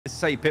This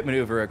is how you pit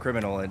maneuver a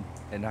criminal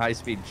in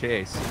high-speed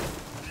chase.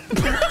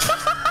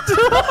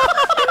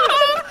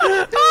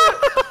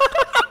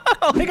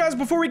 Hey guys,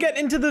 before we get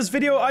into this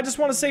video, I just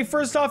want to say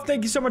first off,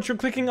 thank you so much for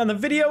clicking on the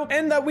video,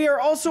 and that we are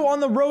also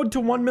on the road to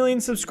 1 million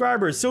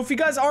subscribers. So if you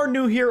guys are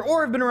new here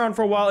or have been around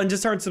for a while and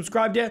just aren't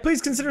subscribed yet,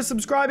 please consider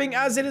subscribing,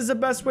 as it is the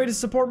best way to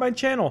support my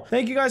channel.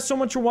 Thank you guys so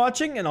much for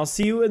watching, and I'll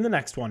see you in the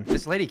next one.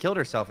 This lady killed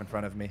herself in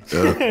front of me.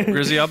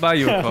 Grizzy, I'll buy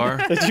you a car.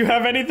 Did you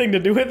have anything to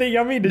do with it,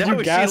 Yummy? Did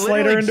you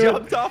gaslight her into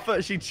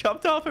it? She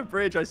jumped off a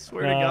bridge. I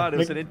swear to God, it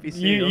was an NPC.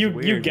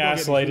 You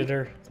gaslighted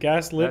her.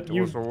 Gaslit That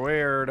you. was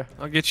weird.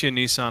 I'll get you a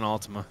Nissan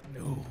Altima.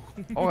 No.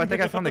 Oh, I think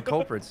I found the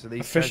culprits. So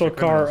these official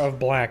car of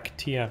black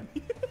TM.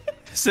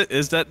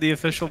 Is that the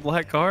official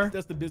black car?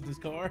 That's the business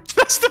car.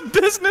 That's the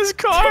business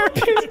car.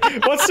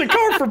 What's the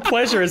car for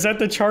pleasure? Is that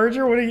the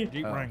Charger? What are you?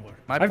 Jeep Wrangler.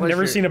 I've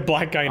never seen a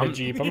black guy in a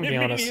Jeep. I'm gonna be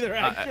honest. Either,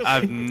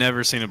 I've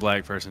never seen a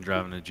black person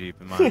driving a Jeep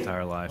in my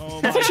entire life. Oh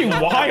That's actually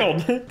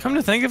wild. Come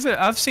to think of it,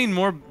 I've seen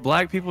more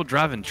black people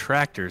driving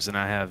tractors than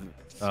I have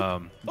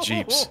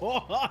Jeeps.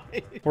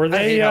 Were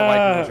they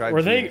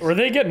were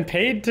they getting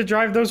paid to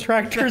drive those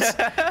tractors?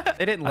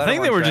 They didn't. I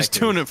think they were just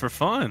doing it for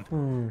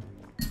fun.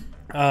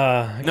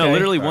 Okay. No,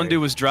 literally, one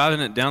dude was driving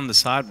it down the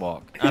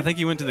sidewalk. I think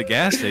he went to the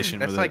gas station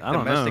That's with like it. I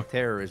don't know. domestic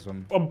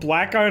terrorism. A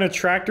black guy on a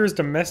tractor is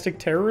domestic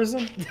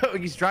terrorism? No,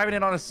 he's driving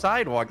it on a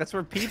sidewalk. That's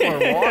where people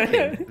are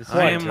walking. This is I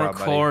my am job, buddy.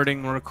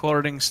 recording.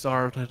 Recording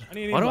started.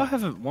 need Why do I one.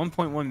 have a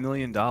 $1.1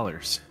 million?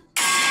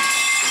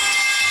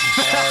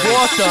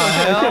 What the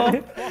hell?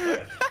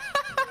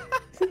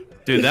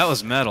 Dude, that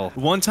was metal.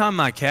 One time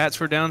my cats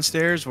were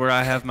downstairs where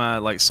I have my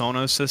like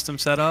Sonos system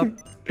set up,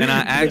 and I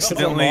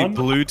accidentally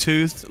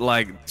Bluetoothed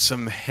like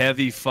some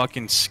heavy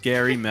fucking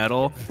scary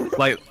metal,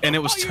 like, and it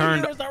was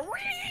turned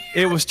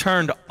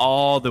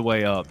all the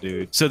way up,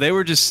 dude. So they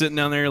were just sitting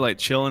down there like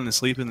chilling and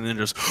sleeping, and then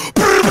just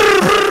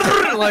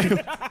like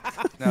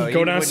No,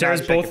 Go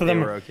downstairs, both of them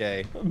were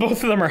okay.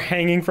 Both of them are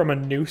hanging from a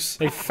noose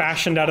they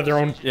fashioned out of their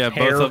own yeah,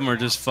 hair. both of them are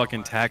just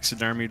fucking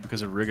taxidermied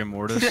because of rigor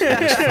mortis. They're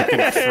just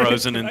fucking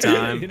frozen in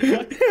time.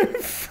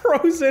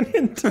 Frozen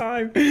in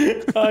time.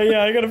 Oh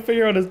yeah, I gotta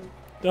figure out his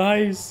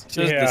dice. It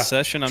says the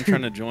session I'm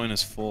trying to join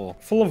is full.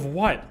 Full of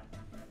what?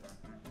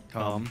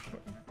 Ah!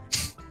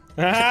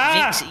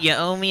 Jinx, you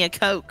owe me a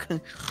Coke.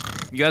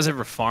 You guys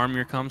ever farm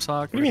your cum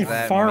sock? What do you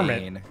mean farm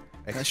it?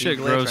 That shit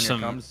grows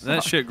some.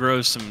 That shit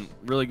grows some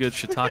really good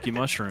shiitake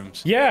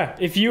mushrooms. Yeah,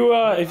 if you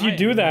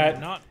do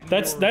that,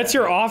 that's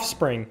your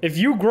offspring. If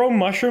you grow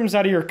mushrooms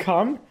out of your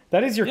cum,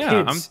 that is your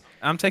kids.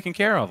 I'm taking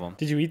care of them.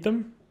 Did you eat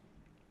them?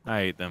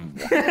 I ate them.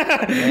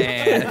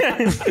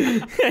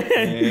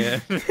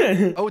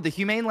 Oh, the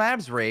Humane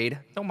Labs raid.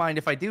 Don't mind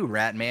if I do,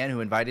 Rat Man, who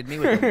invited me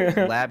with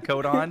a lab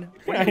coat on.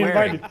 What are you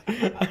wearing?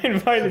 I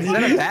invited Is you.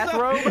 that a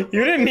bathrobe?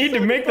 You didn't need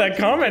to make that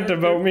comment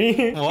about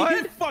me.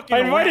 What? I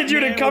invited you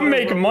to come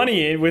make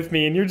money with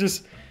me, and you're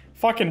just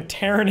fucking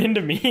tearing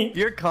into me.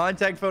 Your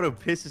contact photo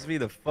pisses me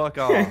the fuck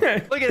off.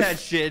 Look at that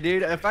shit,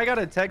 dude. If I got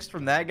a text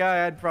from that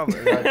guy, I'd kill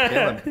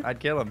him. I'd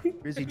kill him.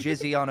 Grizzy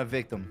Jizzy on a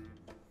victim.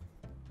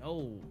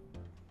 No.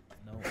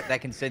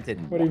 That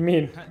consented. What do you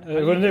mean?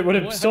 Would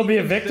it still be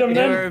a victim They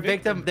then? were a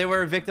victim. They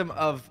were a victim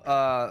of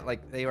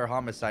like they were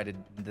homicided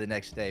the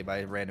next day by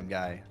a random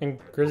guy. And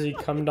Grizzy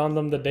cummed on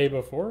them the day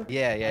before?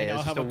 Yeah. I'll It's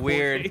just have a a court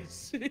weird.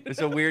 case.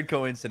 It's a weird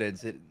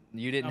coincidence.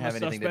 You didn't have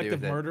anything to do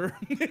with it. murder.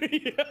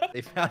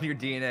 They found your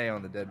DNA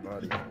on the dead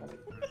body.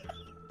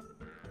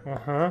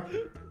 Uh-huh.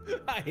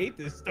 I hate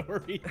this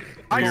story.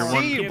 I You're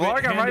see you,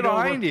 Blarg. I'm right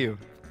behind you.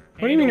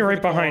 What do you mean you're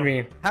right behind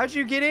me? How'd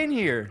you get in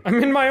here?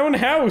 I'm in my own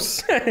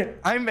house.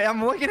 I'm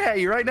looking at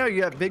you right now.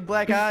 You got big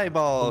black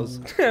eyeballs.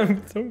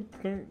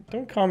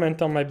 don't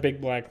comment on my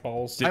big black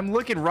balls. I'm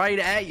looking right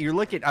at you.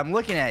 I'm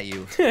looking at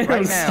you right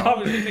now.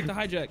 Stop. Take the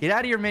hijack. Get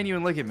out of your menu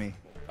and look at me.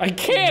 I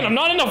can't. I'm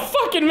not in the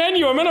fucking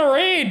menu. I'm in a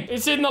raid.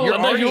 It's in the You're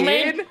already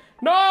humane. in?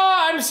 No,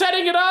 I'm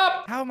setting it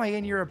up. How am I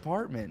in your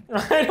apartment?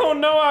 I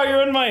don't know how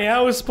you're in my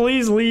house.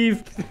 Please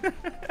leave.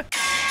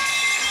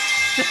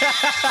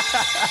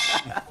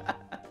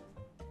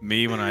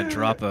 Me when I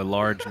drop a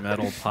large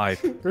metal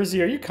pipe.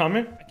 Grizzy, are you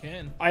coming? I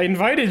can. I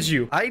invited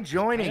you. I'm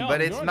joining, Yeah, but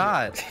I'm it's joining.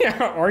 not.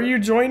 Yeah, are you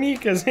joining?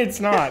 Because it's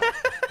not.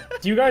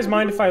 Do you guys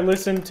mind if I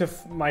listen to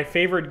my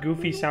favorite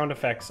goofy sound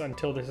effects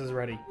until this is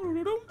ready?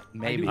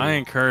 Maybe. I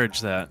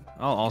encourage that.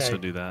 I'll also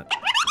Okay. do that.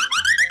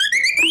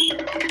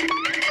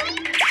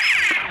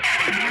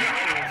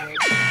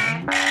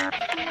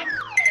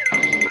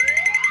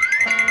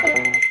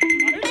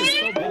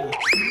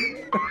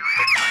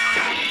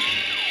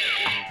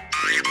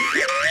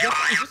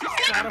 Is this a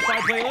Spotify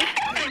playlist?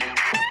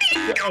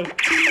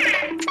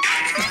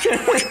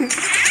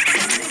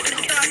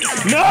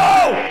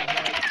 No!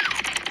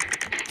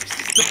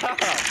 Stop!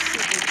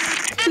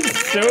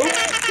 Soup?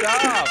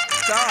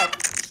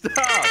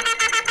 Stop!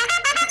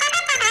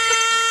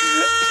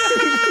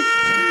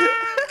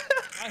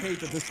 I hate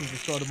that this is the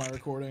start of my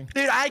recording.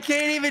 Dude, I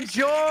can't even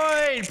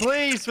join!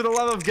 Please, for the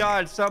love of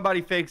God,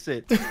 somebody fix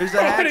it. There's a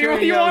What hacker do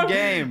in you the want?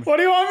 game. What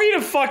do you want me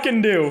to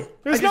fucking do?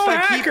 There's no I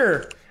keep-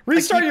 hacker.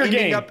 Restart I keep your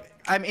ending game. up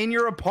I'm in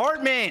your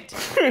apartment.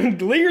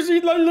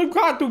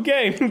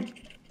 game.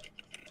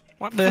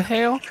 What the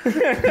hell?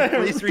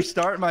 Please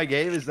restart my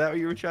game. Is that what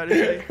you were trying to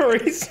say?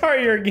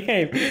 Restart your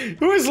game.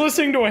 Who is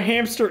listening to a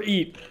hamster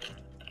eat?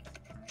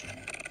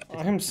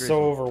 I'm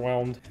so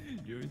overwhelmed.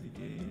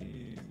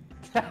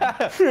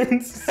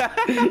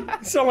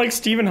 Sound like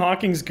Stephen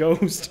Hawking's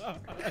ghost.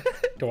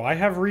 Do I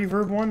have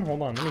reverb one?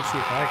 Hold on, let me see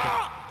if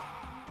I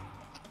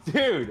can.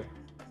 Dude.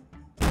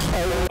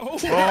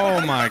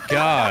 Oh my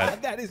god.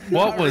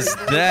 What was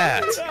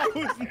that? That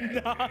was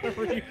not a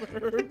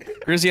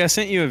reverb. Grizzy, I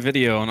sent you a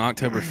video on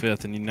October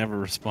 5th and you never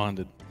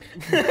responded.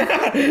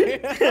 Hey,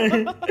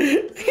 what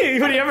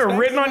do you have it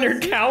written on your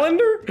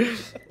calendar?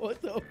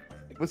 What the?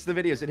 What's the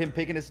video? Is it him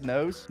picking his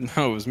nose?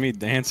 No, it was me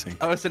dancing.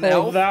 Oh, it's an Oh,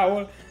 elf? that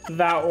one.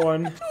 That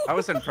one. I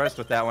was impressed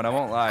with that one. I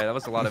won't lie. That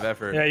was a lot of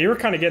effort. Yeah, you were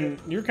kind of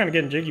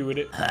getting jiggy with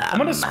it. I'm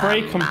gonna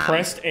spray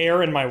compressed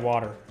air in my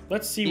water.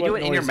 Let's see You what do it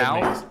noise in your it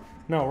mouth? makes.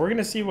 No, we're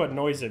gonna see what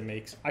noise it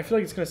makes. I feel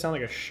like it's gonna sound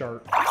like a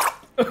shark.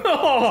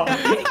 Oh,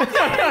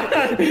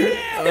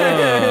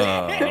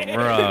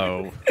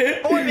 Bro.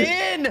 Oh, I'm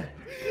in!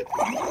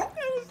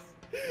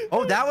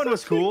 Oh, that one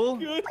was cool.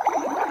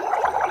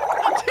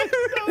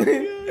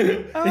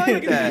 I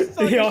like that.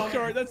 Such Yeah. a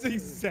short. That's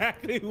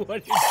exactly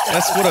what you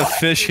That's what a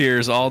fish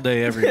hears all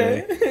day, every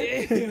day.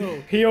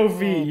 said.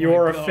 POV,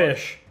 you're a God.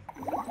 fish.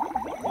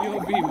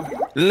 You'll be.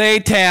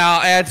 Later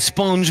at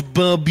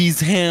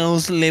SpongeBob's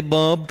house, Le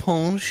Bob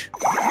Punch.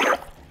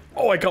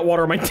 Oh, I got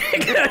water on my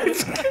dick.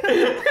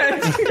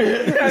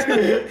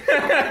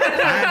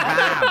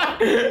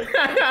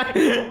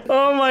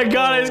 Oh my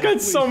god, I just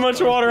got so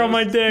much water on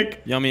my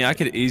dick. Yummy, I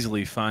could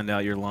easily find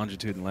out your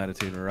longitude and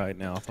latitude right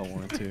now if I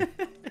wanted to.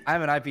 I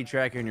have an IP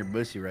tracker in your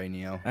pussy right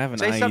now. I have an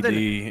say IED something,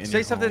 in Say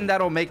your something home.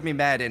 that'll make me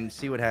mad and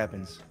see what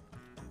happens.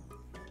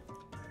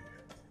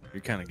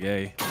 You're kind of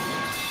gay.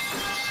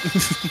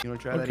 You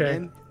want to try that Okay.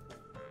 again?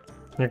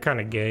 You're kind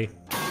of gay.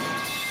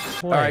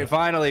 All right,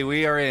 finally,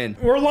 we are in.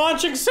 We're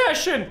launching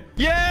session.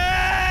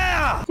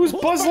 Yeah! Who's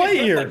Buzz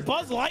Lightyear?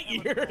 Buzz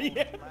Lightyear.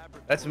 Yeah.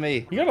 That's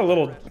me. You got a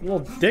little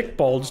dick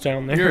bulge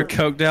down there. You're a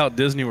coked out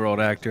Disney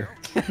World actor.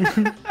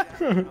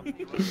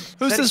 Who's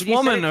this Did you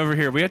woman say- over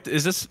here? We have to,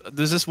 is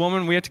this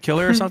woman, we have to kill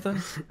her or something?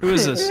 Who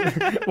is this?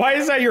 Why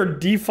is that your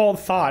default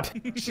thought?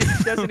 She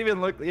doesn't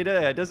even look. It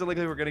doesn't look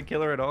like we're gonna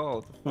kill her at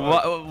all.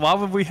 Why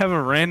would we have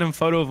a random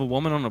photo of a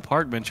woman on a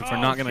park bench if we're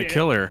not gonna shit.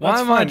 kill her? Why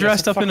That's am I fine,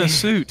 dressed that's up a in a fucking-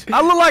 suit?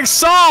 I look like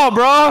Saul,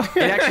 bro.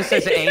 It actually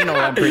says anal.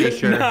 I'm pretty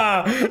sure.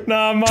 Nah,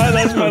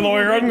 that's my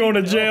lawyer. I'm going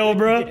to jail,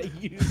 bro.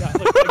 You do not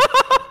look like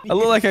I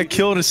look like I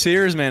killed a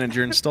Sears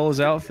manager and stole his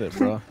outfit,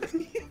 bro.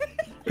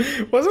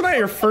 Wasn't that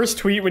your first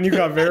tweet when you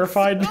got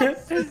verified?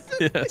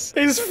 Yes.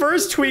 His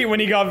first tweet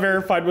when he got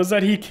verified was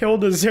that he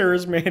killed a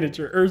Zerus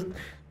manager. Or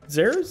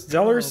Zerus?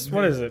 Zellers?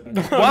 What is it?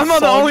 Why am I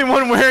the only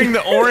one wearing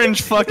the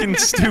orange fucking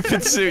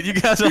stupid suit? You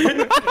guys all...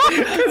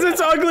 Because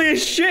it's ugly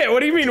as shit. What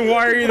do you mean,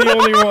 why are you the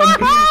only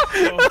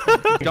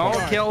one? Don't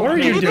kill What are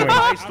me. you doing? The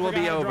heist I will forgot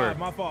be how to over. drive.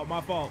 My fault.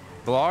 My fault.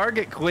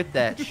 Blarg, quit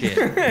that shit.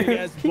 Big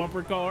ass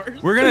bumper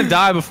cars. We're gonna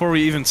die before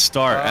we even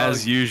start,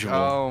 as usual.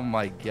 Oh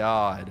my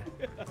god.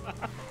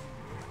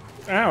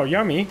 Ow,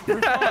 yummy.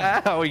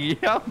 Ow,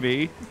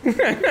 yummy. When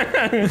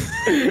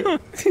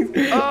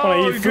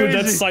I eat food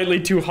that's slightly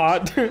too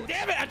hot. Damn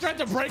it! I tried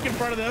to break in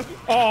front of them.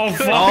 Oh,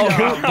 fuck. Oh, I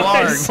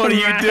Blarg, what are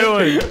you smacked-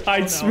 doing?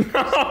 I smacked.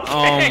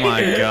 Oh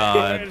my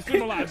god. Just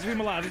leave him alive. Just leave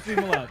him alive. Just leave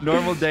him alive.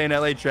 Normal day in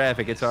LA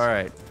traffic. It's all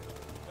right.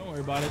 Don't worry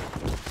about it.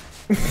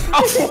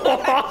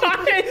 What?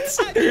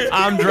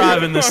 I'm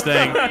driving this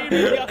thing.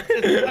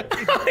 I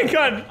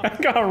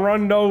got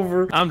run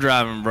over. I'm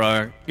driving,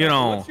 bro. Get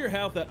on. What's your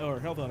health at? Or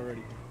health on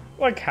already?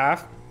 Like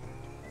half.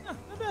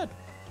 Not bad.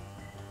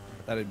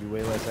 That'd be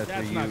way less after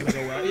That's you not gonna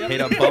go well. Yep.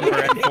 hit a bumper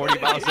at 40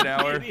 miles an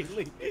hour.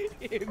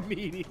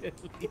 Immediately.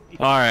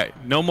 All right,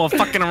 no more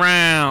fucking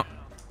around.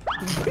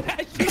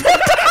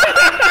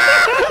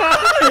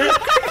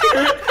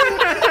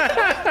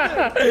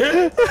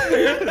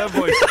 That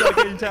boy's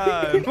stuck in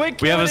time.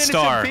 We have a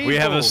star. We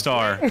have a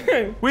star.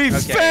 We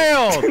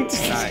failed.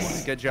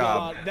 Nice. Good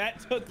job. That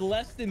took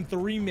less than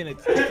 3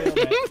 minutes. To fail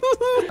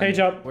that. Page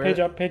up, page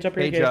up, page up,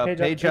 Page page up, up, page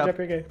page up. up,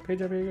 page up,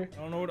 page up, page up.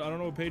 I don't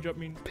know what page up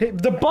means.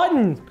 The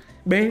button,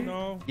 man.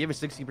 No. You have a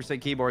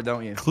 60% keyboard,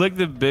 don't you? Click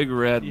the big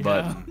red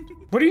button.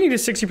 What do you need a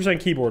 60%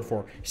 keyboard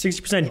for?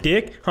 60%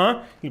 dick,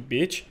 huh? You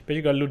bitch. Bet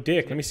you got a little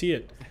dick. Let me see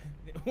it.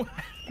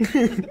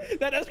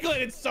 That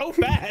escalated so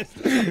fast.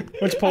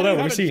 Let's pull it out.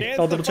 Let me see.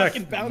 I'll double check.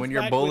 When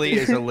your bully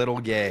is a little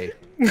gay.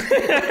 Let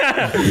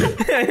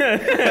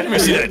me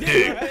see that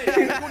dick.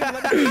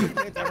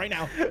 right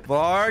now.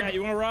 Blarg, Matt,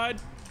 you want to ride?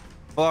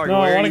 Blarg, No,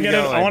 where I are want to you get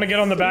it. going? I want to get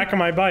on the back of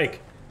my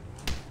bike.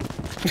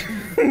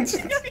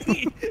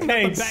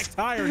 Thanks. Back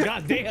tire,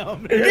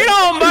 goddamn. Get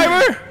on,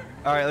 baby.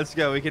 All right, let's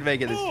go. We can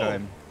make it this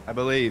time. I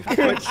believe.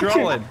 Quit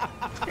trolling.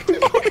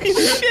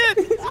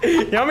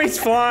 Yummy's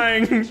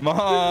flying.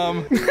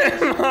 Mom.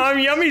 Mom,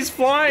 Yummy's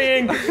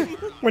flying.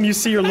 When you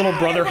see your little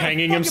brother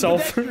hanging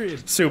himself.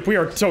 Soup, we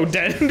are so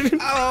dead.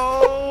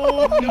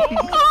 Oh. No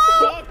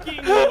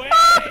fucking way.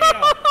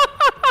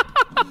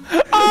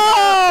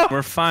 No!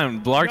 We're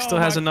fine. Blark No, still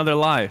has another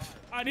life.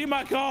 I need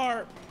my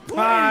car. Please.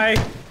 Hi.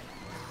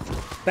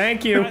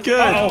 Thank you. Good.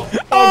 Uh-oh.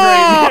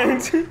 Oh,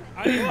 great.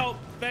 I need help.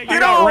 Thank you. I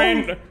got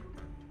ran.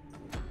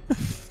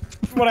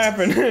 What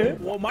happened?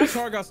 Well, my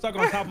car got stuck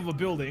on top of a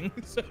building,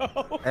 so.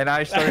 And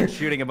I started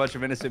shooting a bunch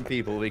of innocent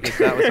people because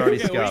that was already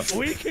scuffed.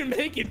 We can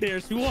make it there.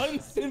 It's one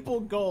simple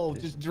goal.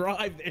 Just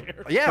drive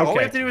there. Yeah, all we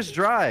Okay. have to do is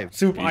drive.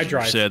 Soup, I Easier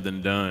drive. said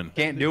than done.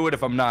 Can't do it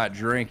if I'm not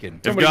drinking.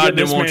 If Somebody God get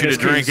this didn't want man you to his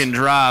drink keys. and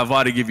drive,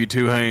 why'd he give you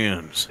 2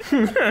 hands?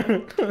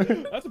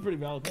 That's a pretty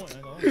valid point.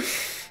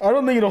 I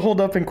don't think it'll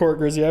hold up in court,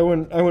 Grizzy. I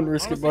wouldn't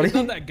risk Honestly, it's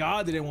not that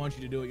God didn't want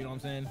you to do it. You know what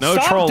I'm saying? No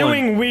Stop trolling.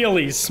 doing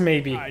wheelies,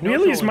 maybe. Alright, no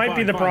Wheelies trolling. might be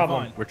Fine, the fine,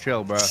 problem. fine. We're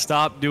chill, bro.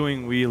 Stop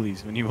doing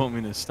wheelies when you want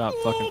me to stop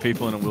fucking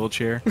people in a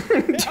wheelchair.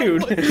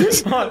 Dude.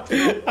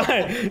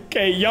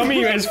 Okay,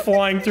 Yummy is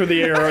flying through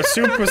the air.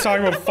 Soup was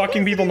talking about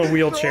fucking people in the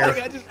wheelchair.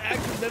 I just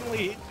accidentally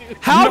hit you.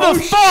 How the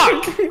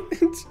fuck?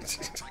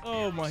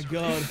 Oh my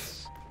god.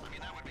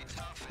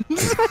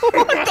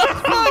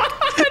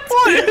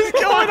 What is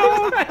going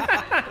on?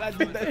 I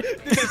did that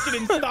shit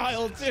in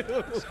style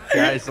too.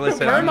 Guys,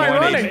 listen, Where I'm am I 1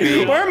 running?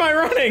 HP. Where am I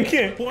running?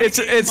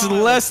 It's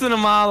less than a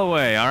mile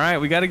away. All right,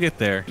 we got to get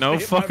there. No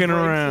fucking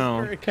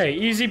around. Okay,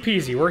 easy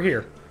peasy. We're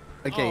here.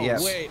 Okay,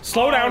 yes. Wait.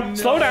 Slow down, Oh,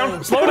 slow no.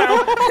 down, slow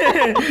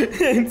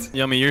down.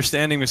 Yummy, you're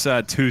standing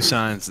beside 2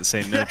 signs that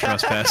say no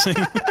trespassing.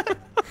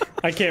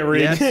 I can't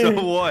read. Yeah, so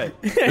what?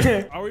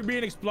 Are we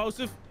being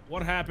explosive?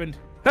 What happened?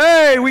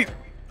 Hey, we.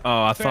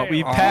 Oh, I thought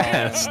we Oh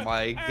passed.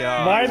 my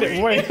god. Why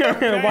did wait?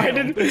 Why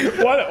did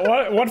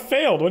what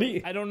failed? What do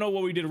you? I don't know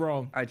what we did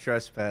wrong. I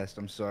trespassed.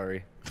 I'm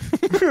sorry.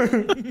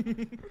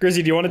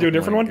 Grizzy, do you want to do a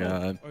different one?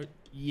 God. Or,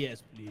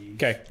 yes, please.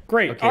 Okay,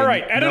 great. Okay, All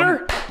right, no-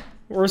 editor.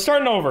 We're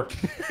starting over.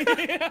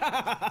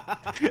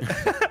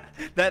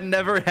 That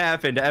never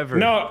happened ever.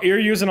 No, you're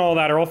using all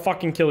that, or I'll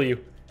fucking kill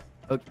you.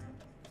 Okay.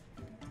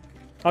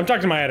 I'm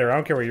talking to my editor. I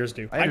don't care what yours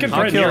do. I can I'll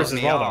thread kill yours as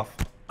me well, off.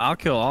 I'll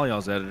kill all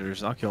y'all's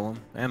editors. I'll kill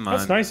them and though. mine.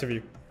 That's nice of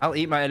you. I'll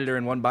eat my editor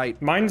in one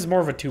bite. Mine's more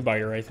of a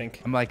 2-biter, I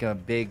think. I'm like a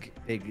big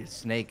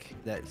snake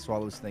that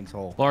swallows things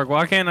whole. Lark,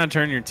 why can't I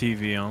turn your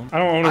TV on? I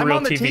don't own a I'm real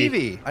on the TV.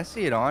 TV. I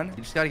see it on. You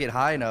just gotta get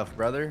high enough,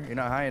 brother. You're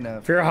not high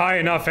enough. If you're high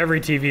enough,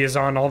 every TV is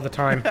on all the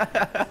time.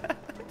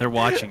 They're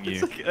watching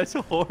you. That's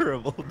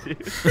horrible, dude.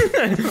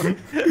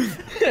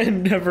 It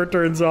never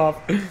turns off.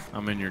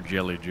 I'm in your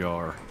jelly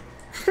jar.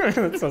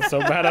 That's not so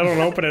bad. I don't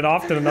open it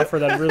often enough for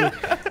that to really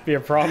be a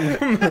problem.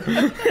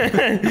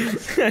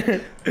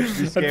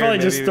 I'd probably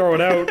just throw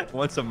it out.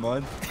 Once a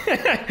month.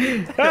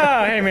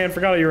 Ah, hey man,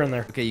 forgot you were in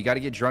there. Okay, you gotta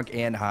get drunk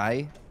and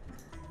high.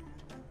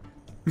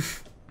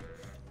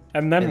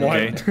 And then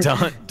what?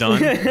 Okay,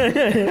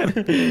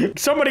 done.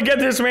 Somebody get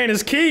this man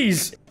his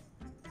keys.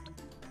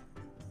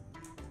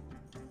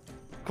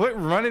 Quit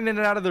running in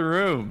and out of the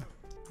room.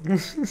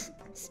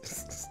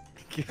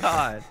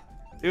 God.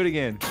 Do it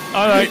again.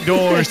 All right,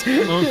 doors.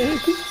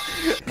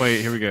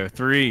 Wait, here we go.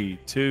 3,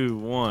 2,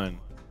 1.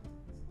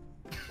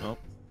 Oh,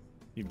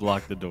 you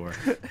blocked the door.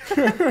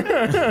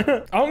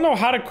 I don't know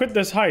how to quit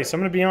this heist. I'm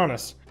gonna be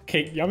honest.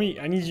 Okay, Yummy,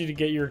 I need you to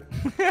get your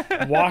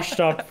washed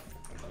up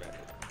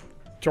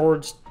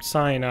George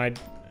Cyanide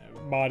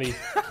body.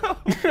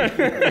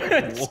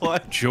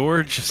 What?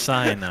 George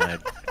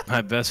Cyanide,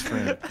 my best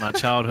friend, my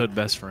childhood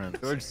best friend.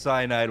 George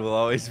Cyanide will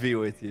always be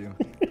with you.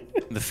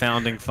 The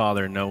founding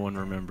father no one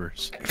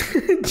remembers.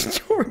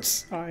 George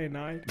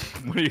Cyanide.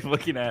 What are you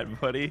looking at,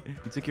 buddy?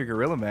 You took your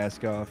gorilla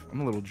mask off.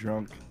 I'm a little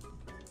drunk.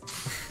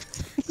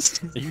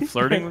 Are you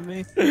flirting with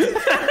me?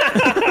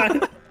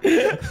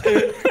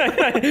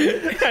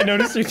 I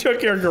noticed you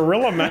took your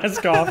gorilla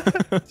mask off.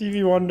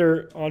 Stevie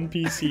Wonder on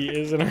PC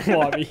is in our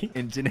lobby.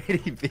 In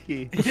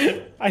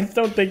 1080p. I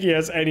don't think he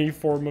has any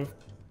form of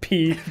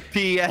P.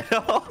 P at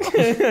all.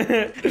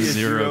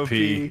 0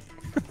 P.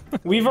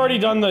 We've already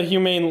done the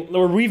humane,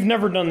 or we've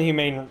never done the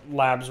humane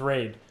labs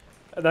raid.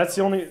 That's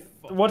the only.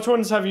 Which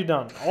ones have you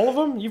done? All of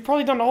them? You've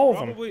probably done all of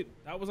them. Probably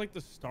that was like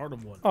the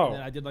stardom one. Oh. And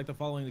then I did like the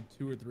following like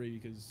 2 or 3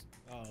 because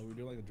we were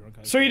doing like a drunk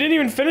heist. So you didn't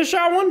even finish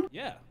that one?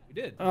 Yeah, we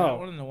did. Oh. That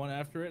one and the one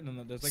after it, and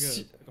then there's like a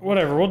whole-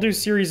 Whatever, we'll do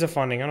series of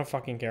funding. I don't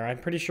fucking care. I'm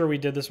pretty sure we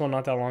did this one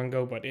not that long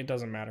ago, but it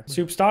doesn't matter.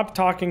 Soup, stop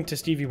talking to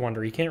Stevie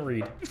Wonder. He can't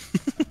read.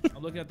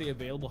 I'm looking at the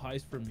available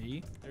heist for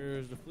me.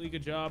 There's the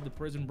Fleeka job, the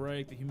prison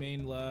break, the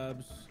humane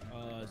labs,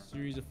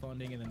 series of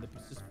funding, and then the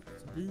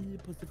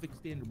Pacific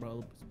Standard,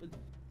 bro.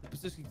 The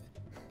Pacific.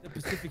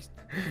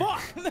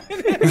 Fuck!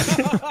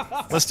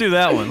 Let's do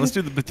that one. Let's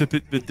do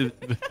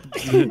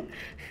the.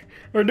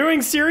 We're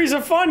doing series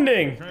of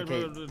funding.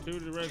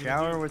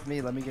 Shower with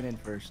me. Let me get in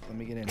first. Let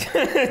me get in.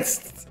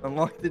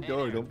 Unlock the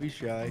door. Don't be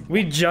shy.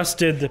 We just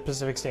did the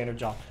Pacific Standard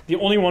job. The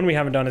only one we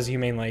haven't done is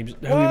humane labs.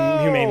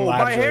 Whoa, Humane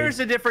labs. my raid. hair's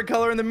a different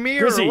color in the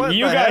mirror. Grizzy, What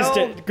you the guys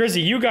hell? did.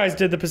 Grizzy, you guys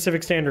did the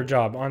Pacific Standard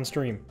job on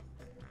stream.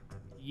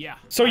 Yeah.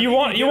 So you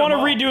want to them all.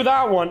 redo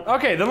that one?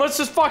 Okay, then let's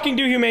just fucking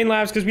do humane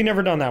labs because we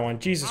never done that one.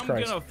 Jesus I'm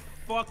Christ. gonna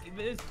fuck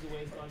this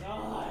way.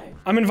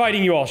 I'm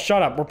inviting you all.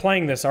 Shut up. We're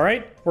playing this, all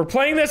right? We're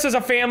playing this as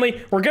a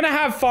family. We're gonna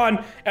have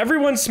fun.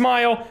 Everyone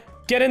smile.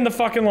 Get in the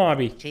fucking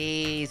lobby.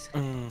 Cheese.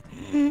 I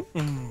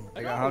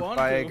I got humped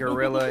by a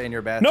gorilla in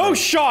your bathroom. No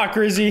shot,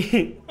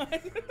 Grizzy.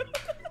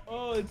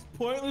 Oh, it's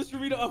pointless for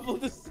me to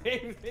upload the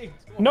same thing.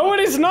 No,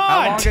 it is How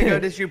not. long ago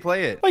did you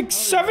play it? Like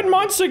 7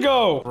 months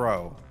ago.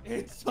 Bro.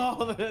 It's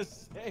all the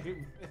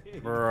same thing.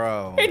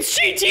 Bro. It's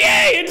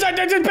GTA. It's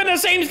been the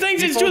same thing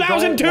since People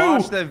 2002.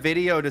 don't watch the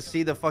video to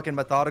see the fucking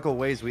methodical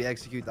ways we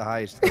execute the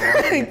heist. They're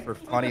watching it for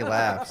funny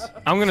laughs.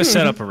 I'm gonna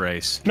set up a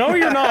race. No,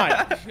 you're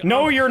not.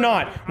 No, you're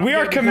not. We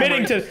are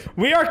committing to.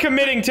 We are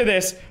committing to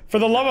this. For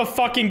the love of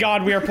fucking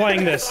God, we are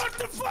playing this.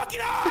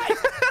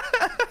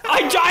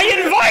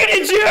 I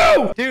invited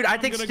you. Dude, I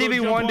think gonna Stevie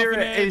go jump Wonder off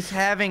an edge. is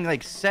having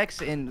like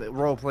sex in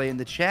roleplay in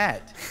the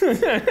chat.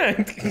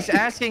 He's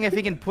asking if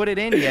he can put it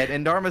in yet,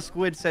 and Dharma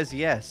Squid says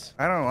yes.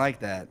 I don't like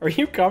that. Are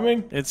you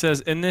coming? It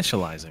says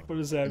initializing. What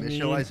does that mean?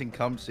 Initializing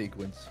cum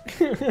sequence.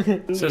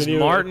 It says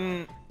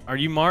Martin. Are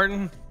you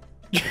Martin?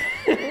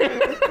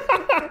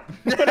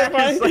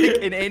 It's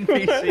like an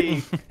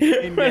NPC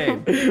in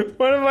game.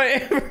 When have I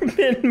ever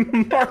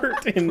been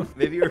Martin?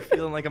 Maybe you're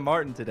feeling like a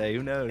Martin today.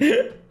 Who knows?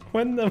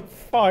 When the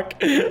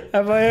fuck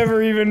have I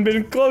ever even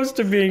been close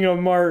to being a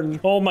Martin?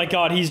 Oh my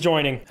God, he's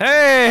joining.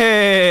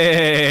 Hey!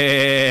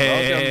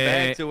 Welcome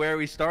back to where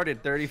we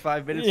started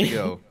 35 minutes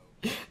ago.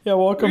 Yeah,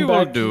 welcome We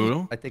will back.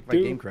 do. I think my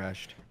Dude. game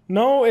crashed.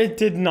 No, it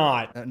did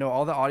not. No,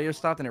 all the audio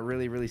stopped and it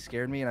really, really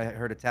scared me, and I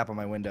heard a tap on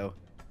my window.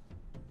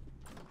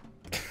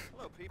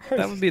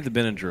 That would be the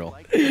Benadryl.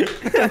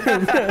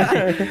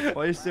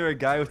 Why is there a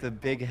guy with a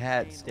big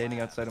hat standing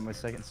outside of my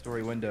second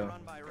story window?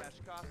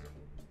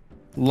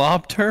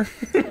 Lobbed her.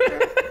 I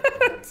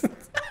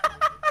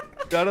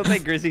don't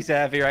think Grizzy's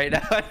happy right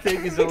now. I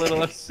think he's a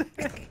little upset.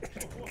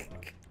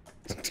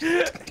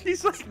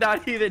 He's like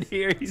not even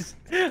here. He's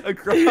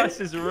across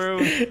his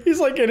room. He's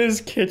like in his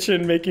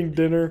kitchen making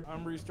dinner.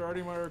 I'm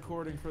restarting my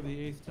recording for the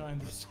 8th time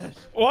this session.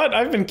 What?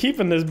 I've been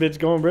keeping this bitch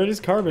going, bro. This is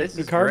carbon. This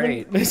is carbon.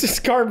 great. This is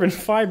carbon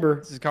fiber.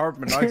 This is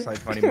carbon monoxide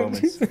funny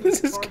moments.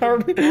 This is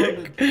carbon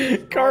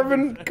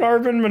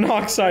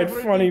monoxide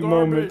funny garbage.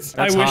 moments.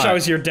 That's I wish hot. I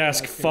was your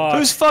desk. Fuck.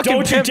 Who's fucking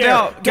Don't you pimped dare.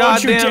 out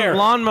Don't you goddamn dare.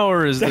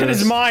 lawnmower is That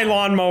this? is my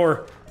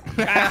lawnmower.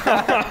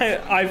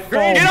 I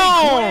foam. Get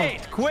on!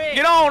 Quick!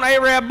 Get on,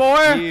 Arab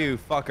boy! You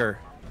fucker.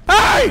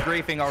 Hey!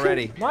 Griefing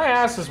already. My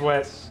ass is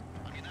wet.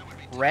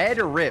 Red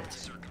or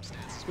ripped?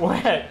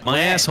 Wet. My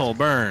asshole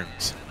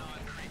burns.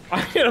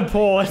 I'm gonna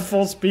pull at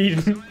full speed.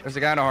 There's a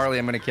guy on a Harley.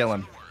 I'm gonna kill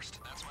him.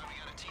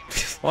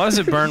 Why does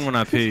it burn when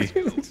I pee?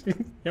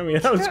 Yummy,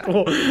 that was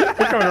cool. They're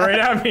coming right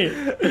at me.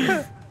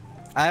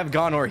 I have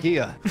gone or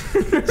here.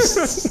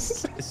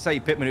 This is how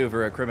you pit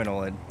maneuver a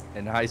criminal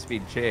in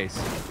high-speed chase.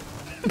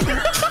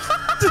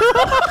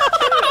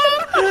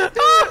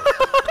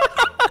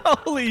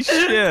 Holy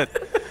shit.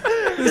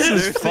 This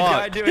is There's a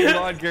guy fucked. doing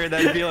lawn care in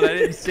that field. I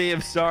didn't see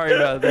him. Sorry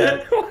about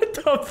that. What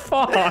the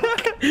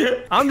fuck?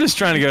 I'm just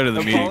trying to go to the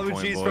meeting point,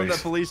 Apologies from the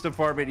boys. police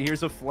department.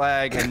 Here's a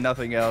flag and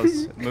nothing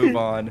else. Move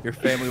on. Your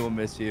family will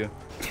miss you.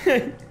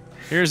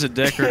 Here's a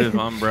decorative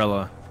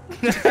umbrella.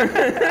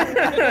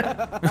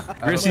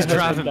 Grissy's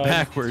driving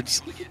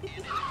backwards.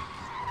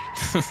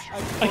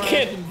 I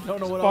can't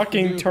Don't know what else to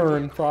fucking do.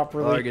 turn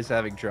properly. Larg is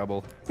having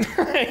trouble.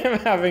 I am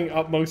having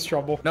utmost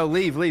trouble. No,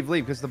 leave,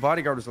 because the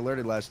bodyguard was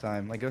alerted last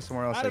time. Like, go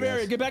somewhere else, Out I of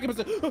area. guess. Get back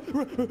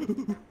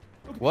in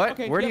What?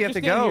 Okay, Where do you yep,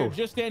 have to just stand go? Here,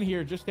 just stand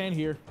here. Just stand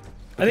here.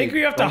 I think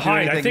we have to don't do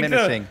hide. anything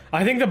menacing.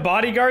 I think the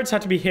bodyguards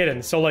have to be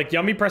hidden. So like,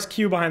 Yummy, press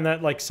Q behind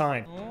that like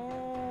sign.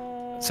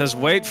 It says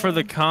wait for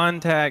the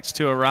contacts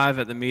to arrive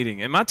at the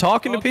meeting. Am I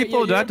talking to Okay,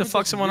 people? yeah, Do I have you're to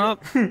fuck just- someone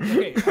up?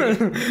 Okay.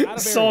 Out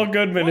of Saul area.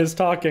 Goodman is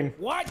talking.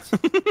 What?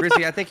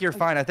 Grizzy, I think you're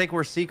fine. I think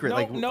we're secret. No,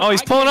 like, no. Oh,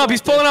 he's I pulling can't up. go He's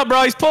up there. pulling up,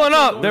 bro. He's pulling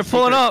up. They're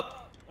pulling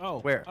up. Oh.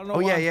 Where? I don't know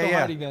Oh, why yeah, I'm yeah, still yeah.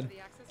 hiding then.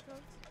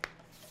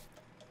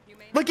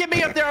 look at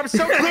me up there. I'm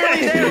so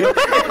clearly there.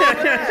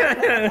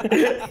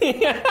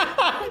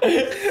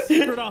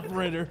 Secret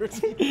operator.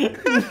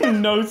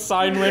 No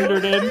sign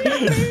rendered in.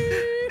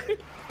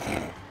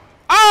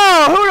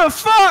 Oh, who the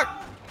fuck?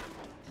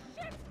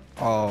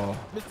 Oh,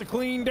 Mr.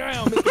 Clean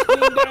down. Mr.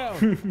 Clean down.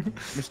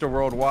 Mr.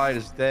 Worldwide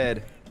is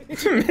dead.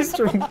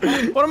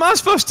 Mr. What am I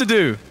supposed to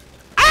do?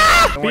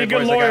 Don't Be worry, a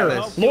good boys, I got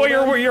lawyer. this.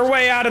 Lawyer your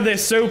way out of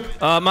this, Soup.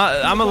 I'm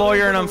a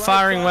lawyer and I'm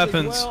firing Right side as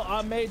weapons. Well,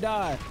 I may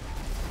die.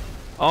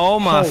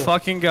 Oh my Oh.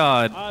 fucking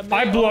god. may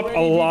I blew up a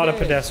already be lot of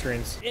dead.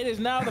 pedestrians. It is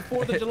now the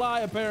 4th of July,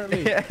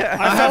 apparently. I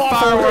have fell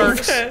off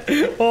fireworks. the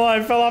roof. Well,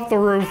 I fell off the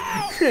roof.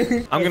 I'm gonna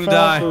Fell off the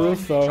die.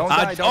 roof, though. Don't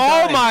die, don't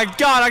Oh die. my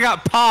god, I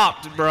got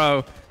popped,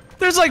 bro.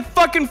 There's like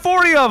fucking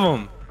 40 of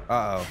them.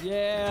 Uh-oh.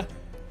 Yeah.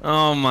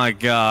 Oh my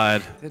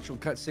god. Potential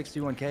cut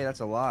 61K.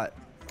 That's a lot.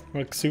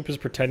 Look, Soup is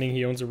pretending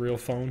he owns a real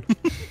phone.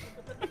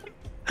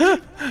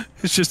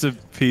 It's just a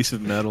piece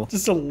of metal.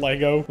 Just a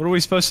Lego. What are we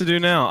supposed to do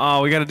now?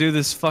 Oh, we gotta do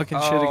this fucking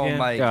shit Oh again.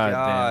 my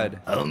God.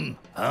 god.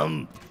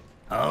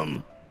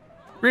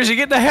 Rizzy,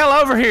 get the hell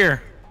over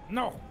here.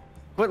 No.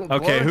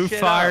 Okay, who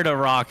fired a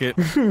rocket?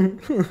 Look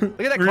at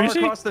that car Rizzy?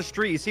 across the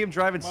street. You see him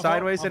driving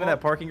sideways into that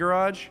parking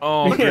garage?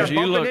 Oh, Look, they're Rizzy,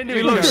 bumping into you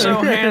each look other. so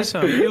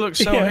handsome. You look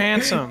so Yeah.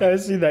 handsome. I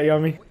see that,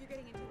 Yummy. What you're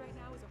getting into right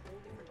now is a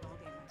whole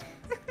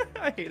different ballgame.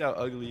 I hate how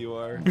ugly you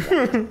are.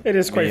 It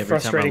is quite every time I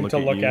frustrating look to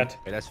at look you. at.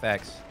 Okay, that's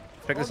facts.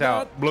 Check this Oh,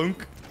 out.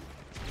 Blunk.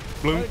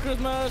 Merry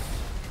Christmas.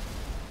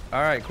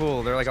 All right,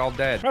 cool. They're like all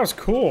dead. That was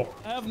cool.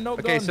 I have no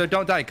Okay, gun. so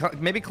don't die.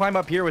 Maybe climb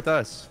up here with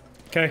us.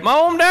 Okay.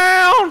 Mow him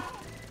down!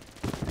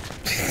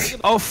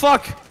 Oh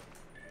fuck!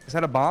 Is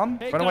that a bomb?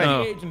 Take Run them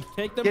away. to agents.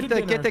 Take them Get to the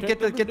dinner. Take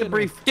them to the dinner.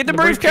 brief. Get the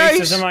Briefcase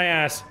briefcase! is in my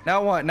ass.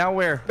 Now what? Now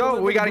where?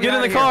 Go. We gotta Get get in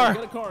out the of car.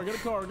 Get a car. Get a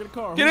car. Get a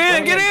car. Get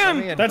in! Get Let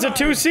me in! That's a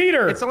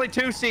 2-seater. It's only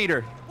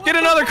 2-seater. Get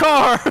another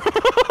car! Who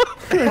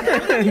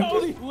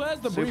has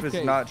the Soup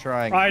briefcase? is not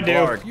trying. I do.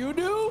 Blarg. You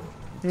do?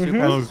 Soup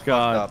Oh is fucked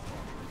god. up.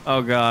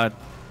 Oh god.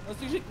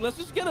 Let's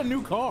just get a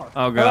new car.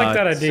 Oh I god. like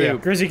that idea.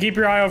 Soup. Grizzy, keep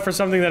your eye out for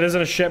something that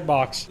isn't a shit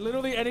box.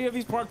 Literally any of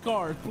these parked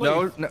cars. Please.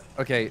 No, no.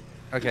 Okay.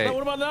 No, Okay.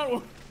 what about that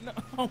one? No.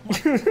 Oh my.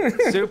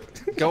 Soup,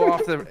 go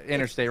off the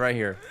interstate right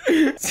here.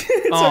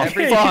 Oh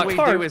Everything fuck. we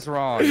do is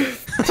wrong.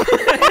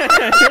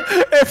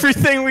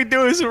 Everything we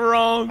do is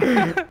wrong.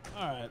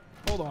 Alright,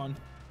 hold on.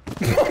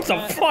 What the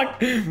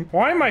fuck?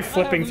 Why am I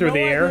flipping I have through no the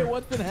idea air?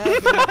 What's been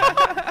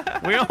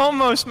happening. We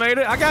almost made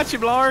it. I got you,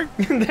 Blarg.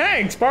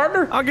 Thanks,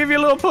 partner. I'll give you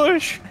a little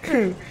push.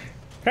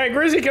 Hey,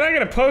 Grizzy, can I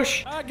get a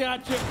push? I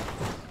got you.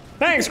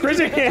 Thanks,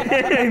 Grizzy.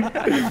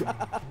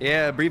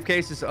 Yeah,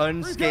 briefcase is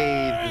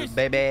unscathed,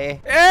 baby.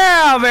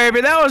 Yeah,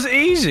 baby, that was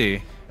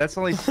easy. That's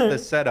only the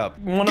setup.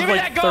 One Give of me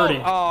like that gold!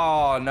 30.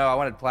 Oh no, I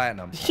wanted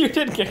platinum. You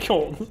did get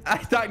gold. I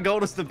thought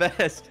gold was the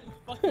best.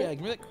 Fuck yeah,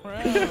 give me that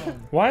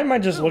crown. Why am I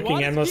just Dude, looking why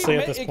does it endlessly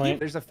keep at this ma- it plant?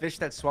 There's a fish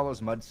that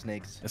swallows mud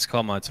snakes. It's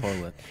called my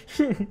toilet.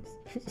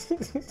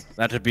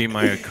 That'd be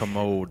my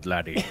commode,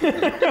 laddie.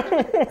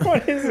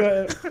 What is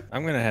that?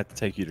 I'm gonna have to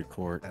take you to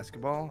court.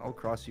 Basketball? I'll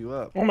cross you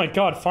up. Oh my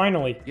god,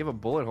 finally. You have a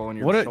bullet hole in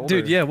your What if, shoulder.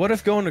 dude? Yeah. What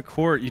if going to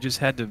court you just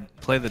had to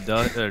play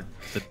the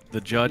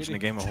judge in a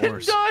game of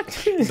horse?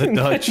 The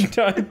Dutch.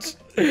 Dutch.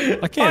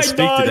 I can't speak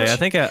dodge. today. I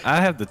think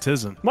I have the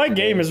tism. My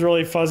game is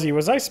really fuzzy.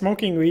 Was I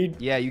smoking weed?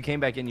 Yeah, you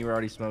came back in, you were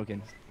already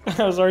smoking.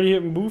 I was already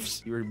hitting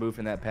boofs. You were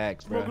boofing that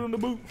packs, bro. Smoking on the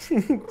boot.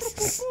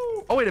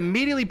 Oh, it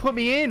immediately put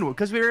me in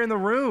because we were in the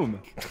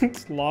room.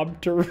 It's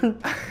lobster.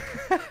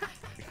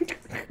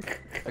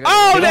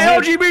 Oh, the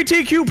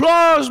LGBTQ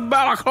plus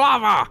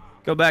balaclava.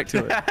 Go back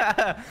to it.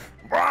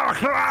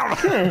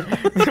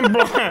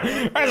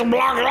 That's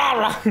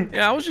balaclava.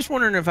 Yeah, I was just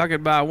wondering if I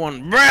could buy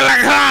one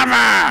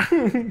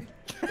balaclava.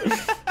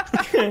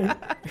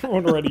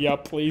 Already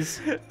up,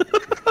 please.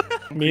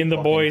 Me and the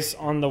boys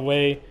on the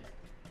way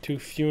to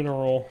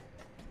funeral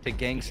To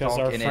gang because stalk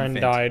our an friend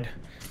infant. died.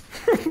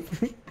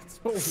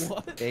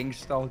 What? Gang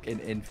stalk an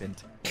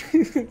infant.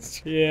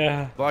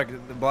 Yeah. Bark.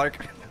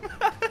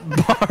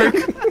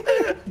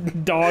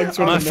 Dogs.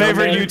 My with a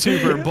favorite mailman.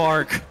 YouTuber,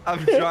 Bark.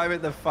 I'm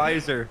driving the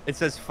Pfizer. It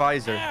says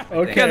Pfizer.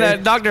 Okay. I got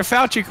that Dr.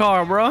 Fauci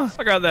car, bro.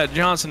 I got that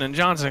Johnson &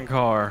 Johnson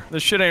car.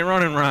 This shit ain't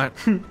running right.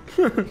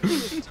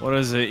 What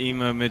is the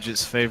emo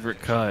midget's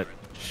favorite cut?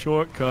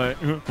 Shortcut.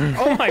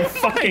 Oh my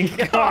fucking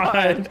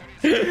god.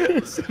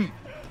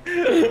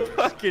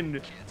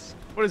 Fucking.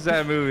 What is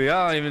that movie?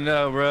 I don't even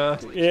know, bro.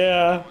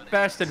 Yeah.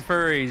 Fast and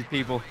Furries,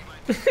 people.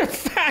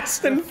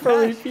 Fast and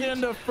furry.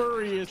 And the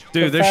furriest.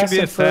 Dude, The there should be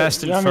a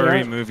Fast and Fast and Fur- I mean, Furry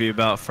I- movie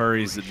about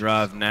furries that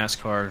drive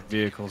NASCAR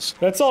vehicles.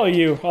 That's all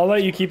you. I'll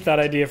let you keep that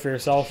idea for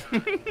yourself.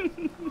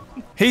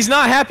 He's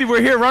not happy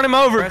we're here. Run him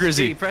over, Press G.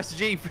 Grizzy. Press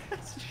G.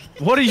 Press G.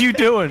 What are you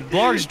doing?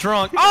 Blarg's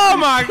drunk. Oh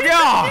my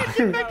god!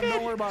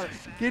 Don't worry about it.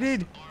 Get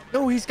in.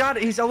 No, he's got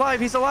it. He's alive.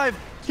 He's alive.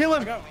 Kill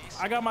him.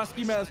 I got my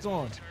ski mask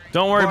on.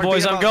 Don't worry, Blarg,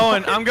 boys. beat him I'm up.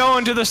 going. I'm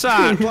going to the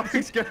side.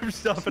 Blarg's got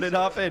himself in it.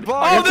 Hop in.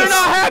 Oh, they're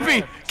not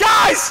happy!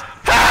 Guys!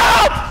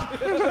 Help!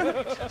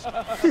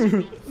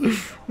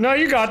 No,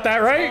 you got that,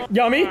 right?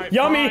 Yummy, Alright,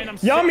 yummy, fine, I'm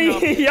yummy,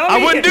 sitting yummy. I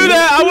wouldn't do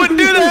that! I wouldn't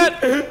do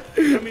that!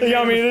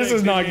 Yummy, this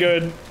is not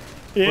good.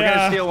 We're gonna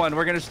Yeah, steal one.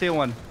 We're gonna steal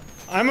one.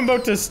 I'm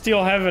about to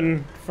steal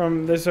heaven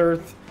from this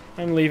earth.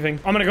 I'm leaving.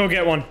 I'm gonna go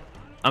get one.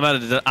 I'm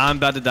about to die. I'm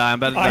about to die. I'm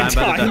about to die. I I'm about to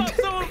die. died.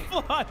 Someone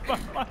fly by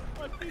my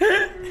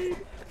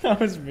That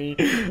was me.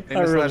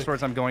 Famous last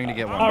words. I'm going to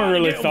get one. I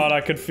really Get thought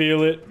I could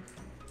feel it.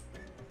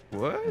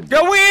 What?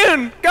 Go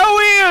in! Go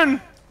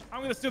in!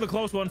 I'm gonna steal the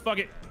close one. Fuck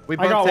it. We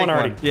I got take one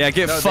already. Yeah,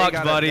 get No, fucked, they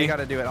gotta, buddy. They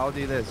gotta do it. I'll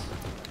do this.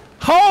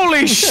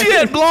 Holy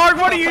shit, Blarg!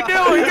 What are you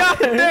doing? God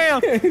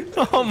damn!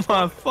 Oh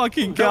my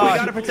fucking No, we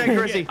gotta god! protect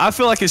Grizzy. I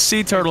feel like a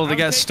sea turtle that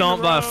got taking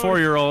stomped the by a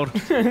road. 4-year-old.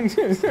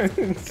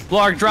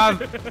 Blarg,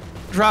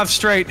 drive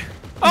straight.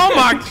 Oh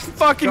my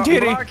fucking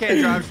titty! Blarg can't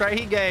drive straight.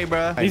 He gay,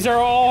 bro. These are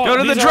all. Go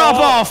to the these are drop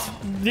all-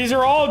 off. These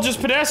are all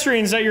just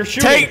pedestrians that you're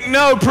shooting. Take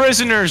no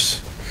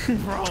prisoners.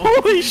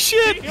 Holy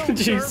shit!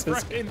 Jesus.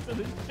 Right into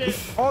the shit.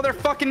 Oh, they're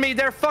fucking me.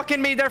 They're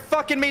fucking me. They're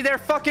fucking me. They're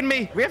fucking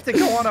me. We have to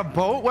go on a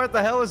boat. What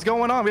the hell is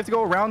going on? We have to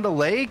go around the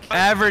lake.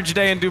 Average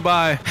day in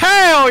Dubai.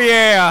 Hell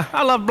yeah!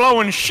 I love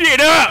blowing shit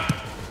up.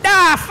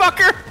 Die,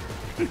 fucker!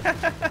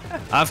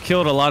 I've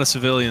killed a lot of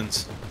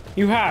civilians.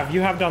 You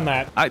have done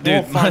that. Dude,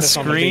 We'll find my us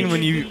on the screen beach.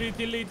 when you,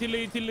 Tilly,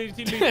 tilly, tilly,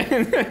 tilly.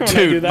 When I do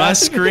dude, my that.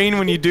 screen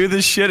when you do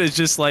this shit is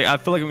just like I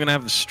feel like I'm gonna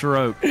have a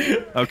stroke.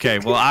 Okay,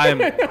 well I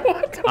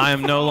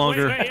am no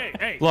longer.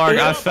 Hey, Larg,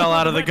 I fell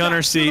out of the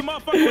gunner seat.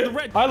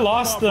 I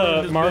lost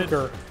the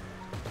marker.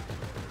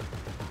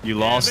 You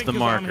lost the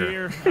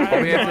marker.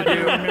 All we have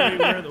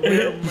to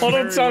do. Well,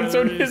 don't sound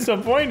so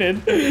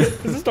disappointed.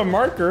 It's just a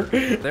marker.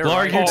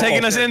 Larg, you're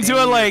taking us into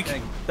a lake.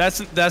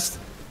 That's,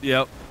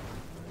 yep.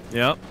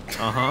 Yep.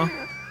 Uh-huh.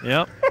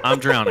 Yep. I'm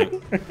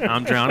drowning.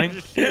 I'm drowning.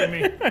 Just shoot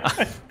me.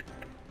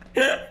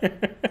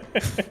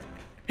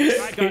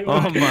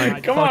 Oh my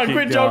Come on,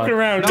 quit joking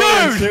around. No,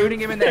 I'm shooting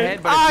him in the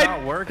head, but it's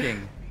not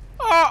working.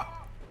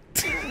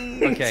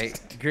 Okay,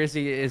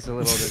 Grizzy is a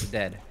little bit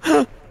dead.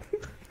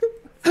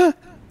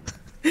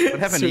 What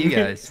happened to you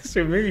guys?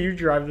 So maybe you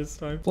drive this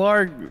time.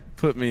 Larg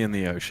put me in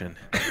the ocean.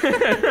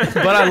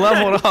 But I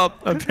leveled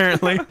up,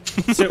 apparently.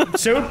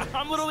 So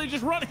I'm literally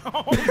just running.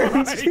 Oh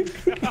my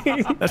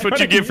God. That's what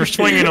you get for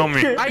swinging on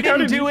me. I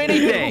didn't do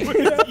anything.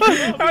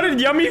 how did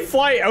Yummy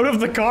fly out of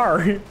the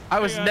car? I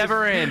was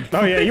never in.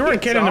 Oh yeah, you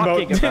weren't kidding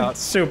Talking about-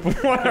 Soup.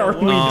 What are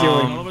we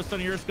All doing? of a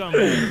sudden you're a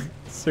scumbag.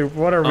 Soup,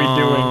 what are we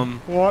doing?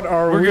 What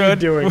are we good.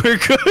 doing? We're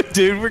good,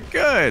 dude. We're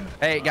good.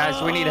 Hey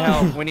guys, we need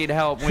help. We need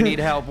help. We need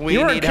help. We You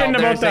weren't need help. kidding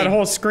about that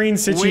whole screen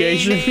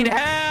situation. We need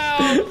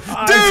help.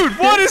 Dude,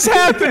 what is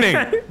happening?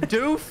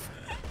 Doof.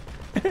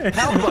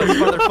 Help us,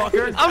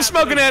 motherfucker. I'm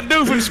smoking that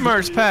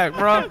Doofenshmirtz pack,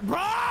 bro.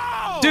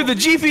 Dude, the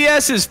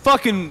GPS is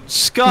fucking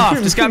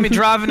scuffed. It's got me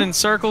driving in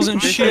circles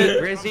and shit.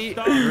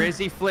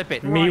 Grizzy, flip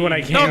it. Me when I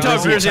can't. Don't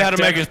tell Grizzy Grizzy how to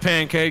attacked make his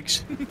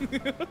pancakes.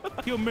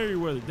 Kill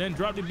Merryweather, then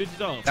drop the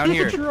bitches off. Down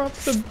here. Drop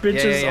the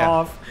bitches Yeah.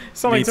 off.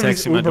 Sound Me like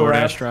somebody's texting my Uber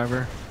DoorDash app.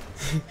 driver.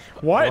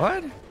 What?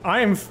 What?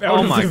 I am out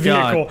Oh of my the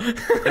vehicle.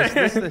 Is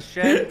this the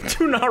shed?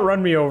 Do not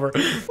run me over.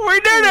 We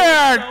did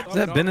it! Is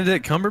that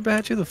Benedict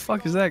Cumberbatch? Who the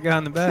fuck is that guy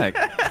in the back?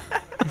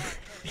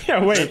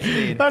 Yeah,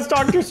 wait. That's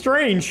Doctor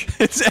Strange.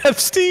 It's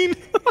Epstein.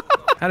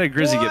 How did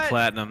Grizzy What? get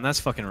platinum? That's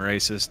fucking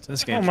racist.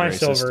 This Oh, game's my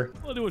racist. silver.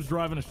 All I did was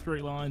drive in a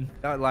straight line.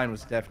 That line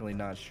was definitely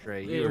not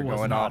straight. You It were was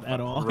going not off at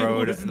all. the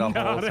road It was the whole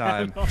not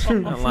time. at all.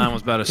 That line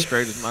was about as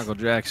straight as Michael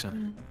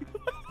Jackson.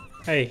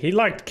 Hey, he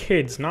liked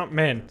kids, not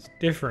men. It's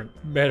different.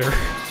 Better.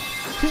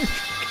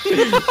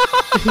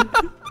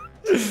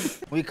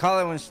 We call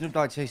it when Snoop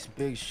Dogg takes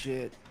big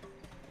shit.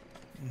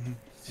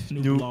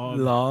 Snoop Dogg.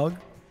 Log.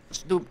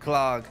 Snoop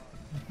Clog.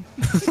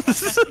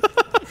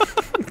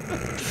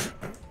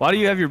 Why do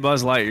you have your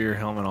Buzz Lightyear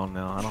helmet on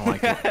now? I don't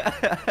like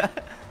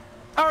it.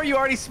 How are you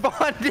already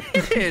spawned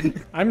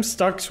in? I'm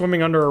stuck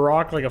swimming under a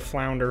rock like a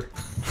flounder.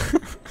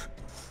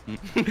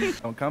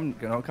 Don't come.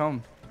 Don't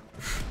come.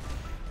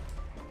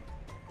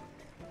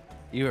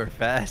 You are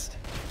fast.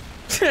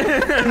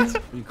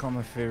 You call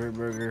my favorite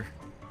burger.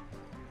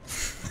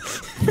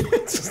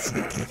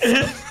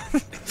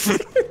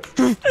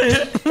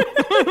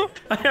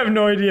 I have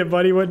no idea,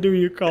 buddy. What do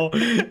you call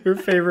your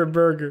favorite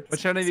burger?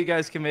 Which one of you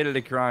guys committed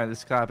a crime?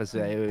 This cop is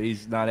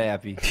he's not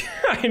happy.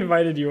 I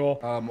invited you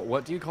all.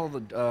 What do you call the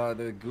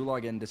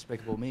gulag in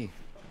Despicable Me?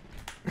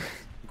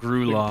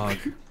 Grulog.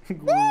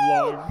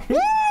 Gulag.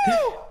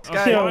 This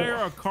guy, Fire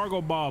a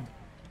cargo Bob.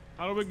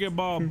 How do we get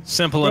Bob?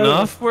 Simple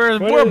enough. We're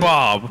what is-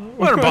 Bob.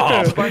 We're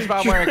Bob.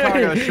 SpongeBob wearing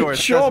cargo shorts.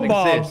 Show doesn't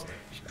Bob. exist.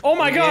 Oh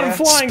my god, I'm Yeah.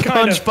 flying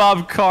kind of.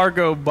 SpongeBob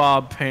cargo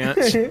Bob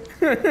pants.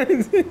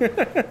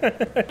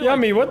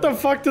 Yummy, what the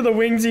fuck do the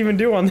wings even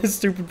do on this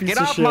stupid piece Get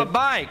of off shit? my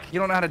bike! You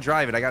don't know how to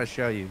drive it. I gotta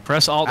show you.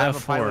 Press Alt I have a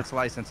F4. pilot's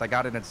license. I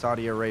got it in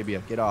Saudi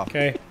Arabia. Get off.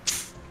 Okay.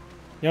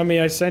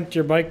 Yummy, I sent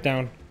your bike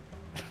down.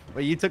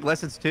 Wait, you took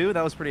lessons too?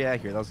 That was pretty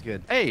accurate. That was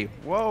good. Hey,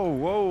 whoa,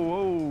 whoa,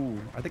 whoa!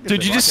 I think.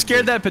 Dude, you just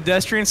scared that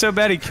pedestrian so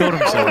bad he killed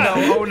himself. Oh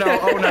no! Oh no!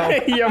 Oh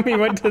no! Yummy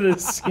went to the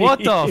sea.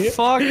 What the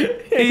fuck?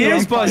 He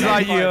is Buzz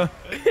Lightyear.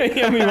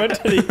 Yummy went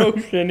to the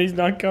ocean. He's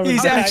not coming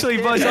He's back. actually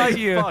Buzz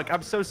Lightyear. Fuck!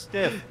 I'm so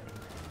stiff.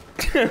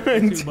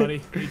 Me too,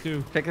 buddy. Me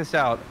too. Check this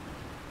out.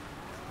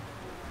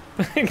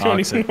 I don't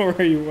even know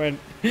where you went.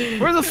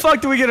 Where the fuck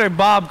do we get a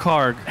Bob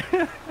card?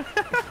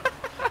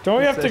 Don't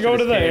we have to go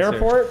to the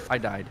airport? I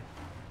died.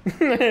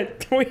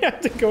 Don't we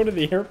have to go to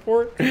the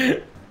airport?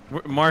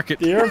 Market.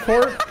 The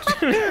airport?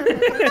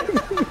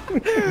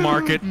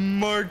 Market.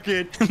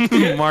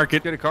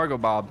 Market. Get a cargo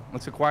bob.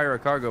 Let's acquire a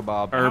cargo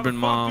bob. Urban How the fuck do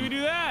mom. we do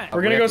that? We're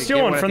We gonna have go to steal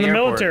get one one at from the the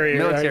airport. military.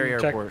 Military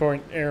airport.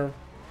 Checkpoint. Air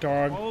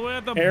dog. All the way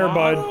at the Air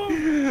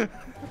bottom?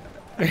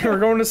 We're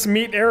going to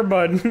meet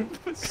Airbud.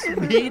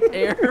 Meet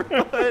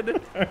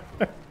Airbud.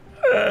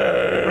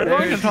 We're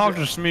going to talk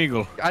to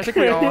Smeagol. I think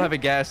we all have a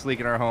gas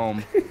leak in our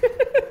home.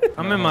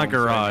 I'm in my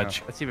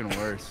garage. That's even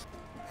worse.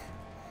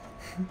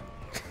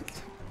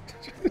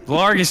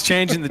 Vlarg is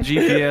changing the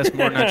GPS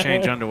more than I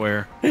change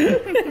underwear.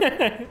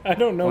 I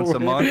don't know. Once a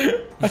month.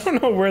 I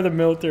don't know where the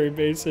military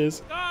base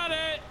is. Got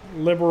it.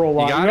 Liberal You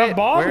law. got You got it?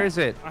 Bob? Where is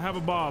it? I have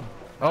a Bob.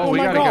 Oh, Oh we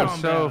my gotta God. go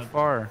so Calm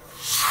far.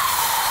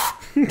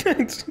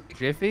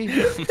 Jiffy?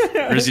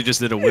 Rizzy just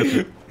did a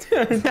whip.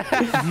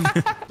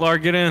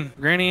 Vlarg, get in.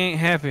 Granny ain't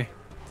happy.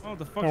 Oh,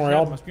 the fuck Don't is worry, that?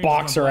 I'll My screen's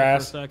box gonna her blow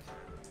ass. for a sec.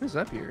 Who's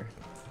up here?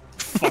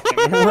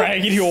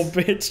 Raggedy old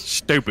bitch.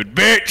 Stupid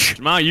bitch. It's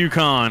my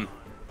Yukon.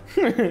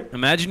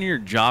 Imagine your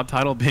job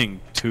title being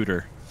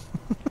tutor.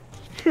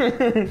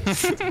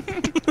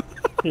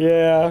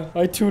 Yeah,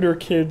 I tutor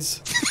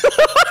kids.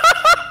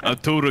 I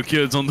told the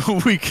kids on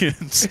the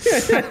weekends.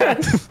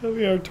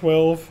 We are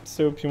 12.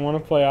 Soup, you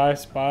want to play I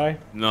Spy?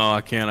 No,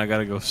 I can't. I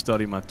gotta go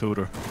study my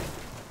tutor.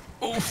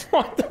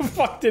 What the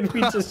fuck did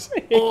we just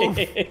say? Oof.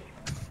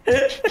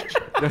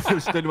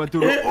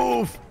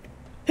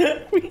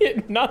 We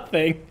hit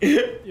nothing.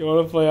 You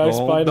want to play I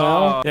Spy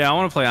now? Yeah, I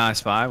want to play I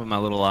Spy with my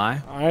little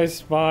eye. I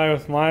spy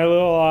with my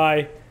little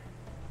eye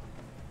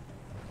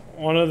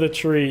one of the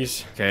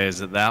trees. Okay,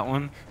 is it that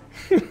one?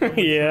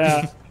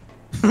 Yeah.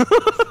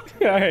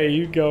 Hey,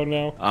 you go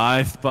now.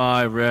 I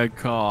spy red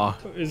car.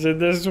 Is it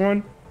this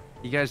one?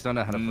 You guys don't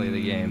know how to play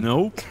the game.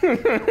 Nope.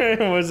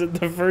 Was it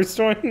the first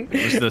one?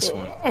 It was this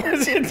one.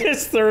 Was it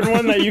this third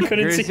one that you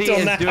couldn't see Grizzy till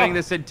is now? doing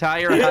this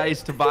entire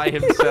heist by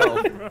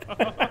himself.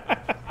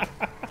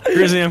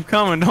 Grizzy, I'm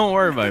coming. Don't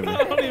worry about I me.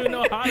 don't even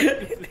know how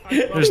to.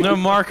 There's no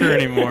marker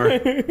anymore.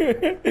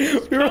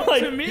 We were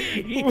like, To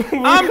me.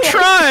 I'm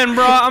trying,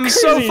 bro. I'm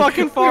so Crazy.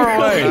 fucking far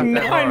away.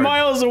 9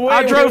 miles away.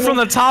 I drove We're from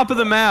the top of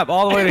the map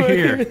all the way to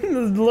here.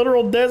 in the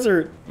literal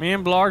desert. Me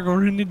and Blarg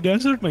are in the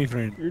desert, my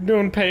friend. You're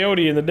doing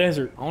peyote in the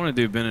desert. I want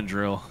to do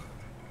Benadryl.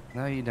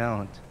 No, you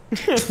don't.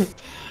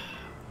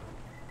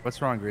 What's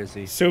wrong,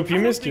 Grizzy? Soup, you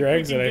missed your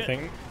think we exit, can I get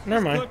think.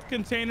 Never mind. Cooked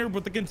container,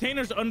 but the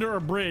container's under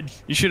a bridge.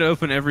 You should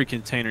open every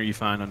container you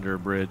find under a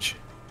bridge.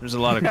 There's a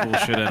lot of cool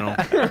shit in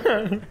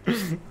them.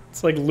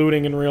 It's like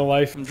looting in real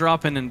life. I'm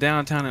dropping in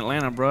downtown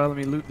Atlanta, bro. Let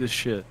me loot this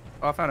shit.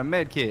 Oh, I found a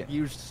med kit.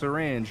 Used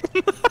syringe.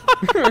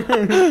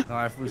 Oh,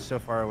 I flew so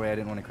far away I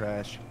didn't want to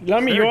crash.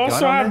 Lummy, Is you there a gun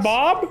also on have this?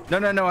 Bob?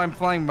 No, I'm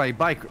flying my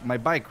bike. My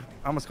bike.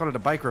 I almost called it a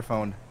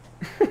bikerophone.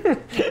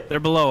 They're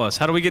below us.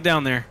 How do we get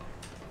down there?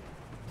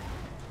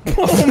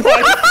 Oh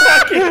my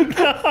fucking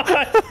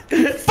god!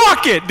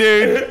 Fuck it,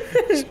 dude!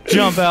 Just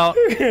jump out.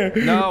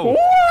 No.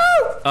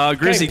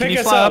 Grizzy, Hey, can pick you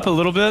us fly up. up a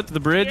little bit to the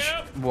bridge?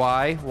 Yep.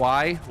 Why?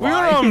 We're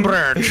on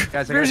bridge.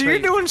 Guys, I gotta Grizzy, you're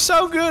tell you- doing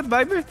so good,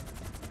 baby.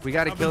 We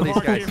gotta I've kill been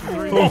these parked guys. here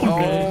for 3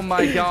 Oh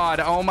my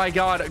god. Oh my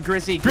god.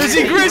 Grizzy.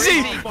 Grizzy!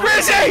 Grizzy!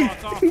 Grizzy!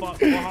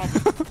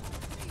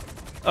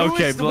 Who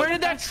Okay, is- where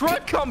did that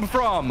truck come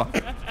from?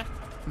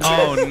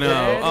 oh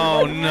no,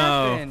 oh What no.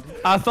 happened?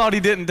 I thought he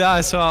didn't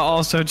die, so I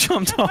also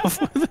jumped off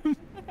with him.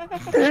 I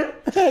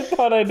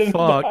thought I didn't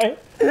Fuck. die.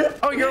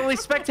 Oh, you're only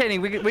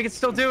spectating. We can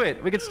still do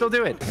it. We can still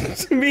do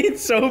it. Me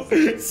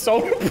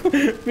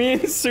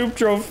and Soup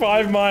drove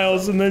 5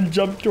 miles and then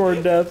jumped to our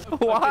death.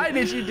 Why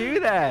did you do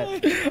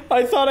that?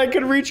 I thought I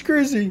could reach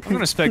Grizzy. I'm gonna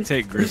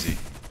spectate Grizzy.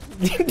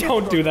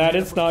 Don't do that,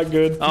 it's not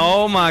good.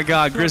 Oh my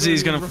god,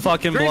 Grizzy's gonna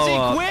fucking blow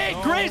up.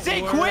 Quit!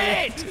 Grizzy,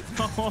 quit!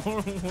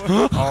 Oh,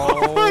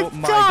 Oh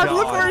my God,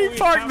 look where he we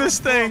parked have a this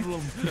thing.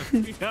 problem.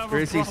 We have a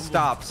Grizzy, problem.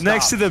 stop.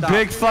 Next to the stop.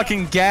 big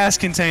fucking gas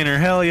container.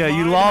 Hell yeah,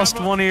 you Mine lost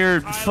have a- one of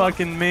your I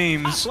fucking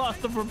memes.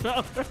 Lost the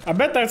propeller. I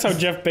bet that's how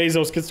Jeff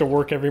Bezos gets to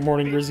work every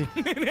morning, Grizzy.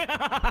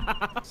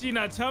 See,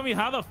 now tell me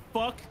how the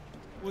fuck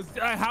was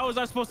how was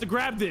I supposed to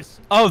grab this?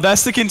 Oh,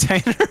 that's the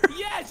container?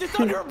 Yes, it's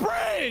under a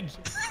bridge.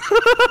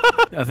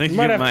 I think you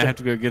Might might have have,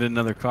 to- to go get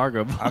another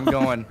cargo box. I'm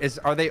going.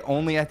 Are they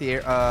only at the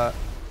air?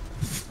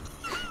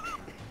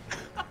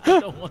 I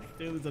don't want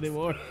to do this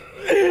anymore.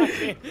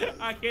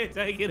 I can't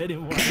take it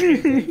anymore.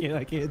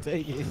 I can't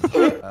take it.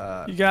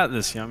 You got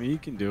this, Yummy. You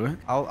can do it.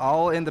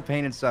 I'll end the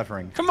pain and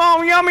suffering. Come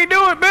on, Yummy,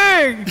 do it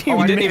big! Oh, you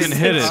I didn't missed even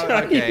hit it. it. Oh,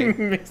 okay. You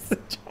missed the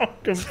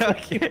chunk of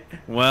Okay.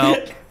 Well,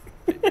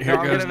 here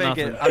I'm goes gonna make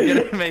nothing. it. I'm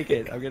gonna make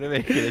it. I'm gonna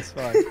make it. It's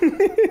fine.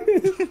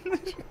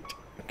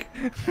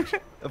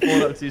 I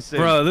pulled up too soon.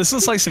 Bro, this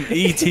looks like some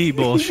ET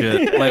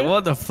bullshit. Like,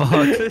 what the fuck?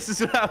 This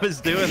is what I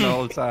was doing the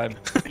whole time.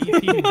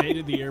 ET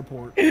invaded the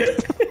airport.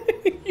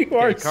 You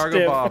are Okay, cargo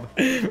stiff. Bob.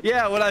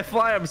 Yeah, when I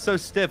fly, I'm so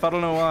stiff. I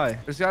don't know why.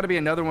 There's got to be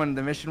another one.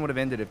 The mission would have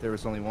ended if there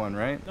was only one,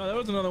 right? No, there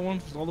was another one.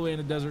 It's all the way in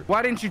the desert.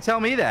 Why didn't you tell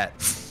me that?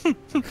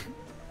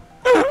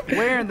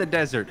 Where in the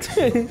desert?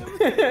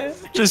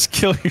 Just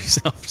kill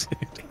yourself,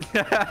 dude.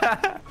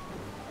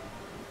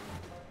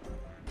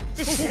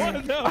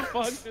 What the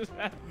fuck just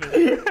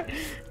happened?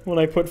 When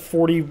I put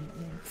 40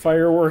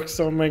 fireworks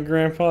on my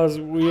grandpa's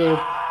wheelchair.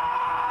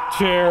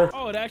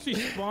 Oh, it actually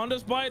spawned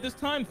us by it this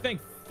time?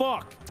 Thank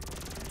fuck.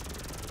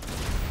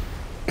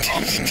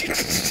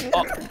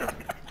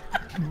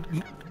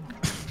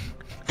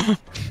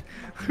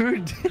 Who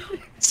did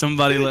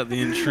Somebody let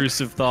the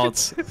intrusive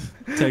thoughts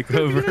take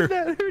over.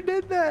 that? Who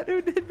did that?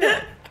 Who did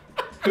that?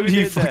 Who do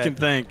you did that? fucking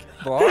think?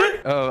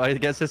 Blarg? Oh, I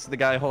guess it's the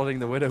guy holding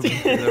the widow,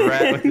 the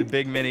rat with the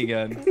big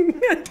minigun.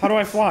 How do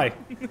I fly?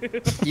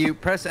 You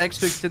press X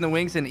to extend the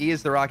wings and E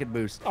is the rocket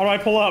boost. How do I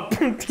pull up?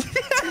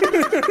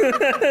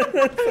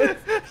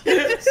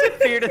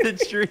 Disappeared in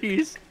the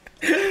trees.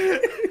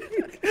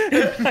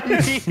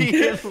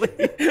 Immediately.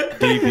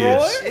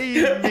 Devious.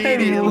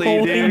 Immediately,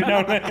 Rolling dude.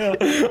 down a hill.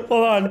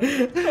 Hold on.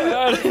 You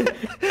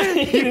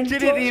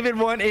didn't even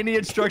want any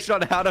instruction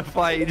on how to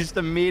fight. You just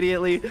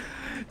immediately...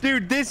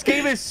 Dude, this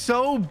game is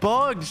so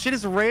bugged. Shit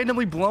is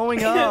randomly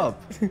blowing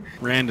up.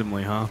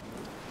 Randomly, huh?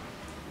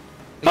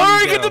 There you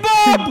Alright, get go. the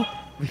bomb!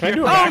 Can I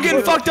do a Oh, I'm backflip?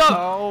 getting fucked up!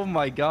 Oh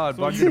my god,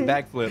 Blarg did a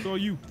backflip. So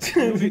you,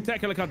 the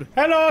attack helicopter.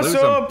 Hello, Lose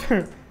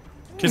Soup.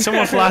 Can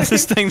someone fly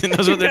this thing that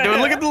knows what they're doing?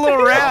 Look at the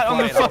little rat on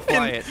the I'll fucking.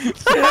 fly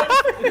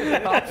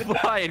it. I'll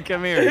fly it.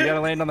 Come here. You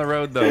gotta land on the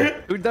road though.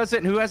 Who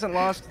doesn't? Who hasn't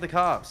lost the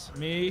cops?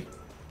 Me.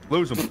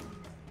 Lose them.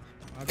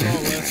 I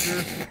call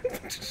Lester.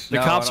 The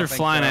cops are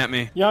flying at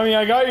me. Yummy,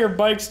 I got your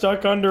bike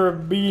stuck under a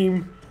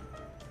beam.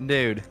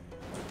 Dude.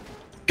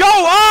 Go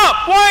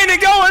up! Why ain't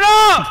it going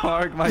up?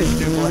 Mark, my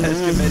stupid has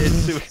committed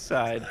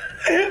suicide.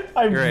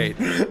 Great.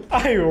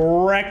 I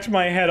wrecked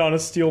my head on a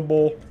steel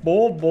bull.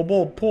 Bull.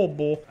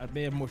 I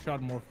may have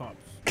shot more cops.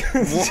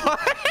 What?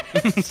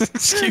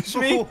 Excuse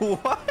me?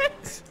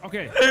 What?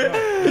 Okay.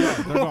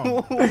 They're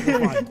gone.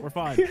 We're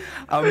fine.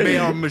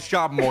 I'm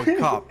shot more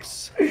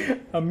cops.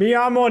 Me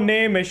amo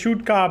name I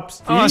shoot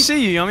cops. Oh, I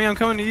see you, Yummy. I'm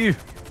coming to you.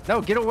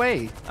 No, get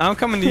away. I'm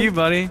coming to you,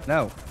 buddy.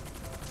 No.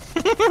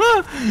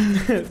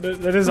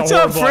 That is What's a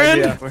up, horrible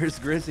friend? idea. Where's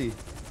Grizzy?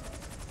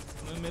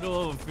 In the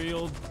middle of a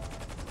field.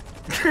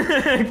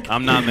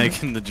 I'm not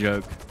making the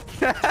joke.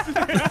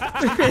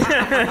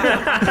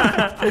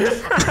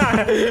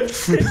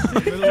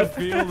 Middle of a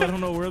field. I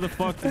don't know where the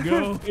fuck to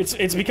go.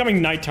 It's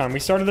becoming nighttime. We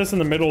started this in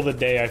the middle of the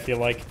day, I feel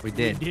like. We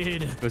did.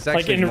 Did. It was Like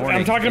actually morning,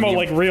 I'm talking and about you-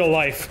 like real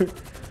life.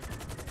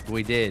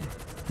 We did.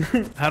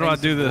 How do I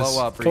do this?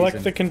 Blow up Collect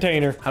reason. the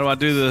container. How do I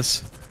do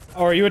this?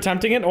 Oh, are you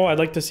attempting it? Oh, I'd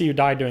like to see you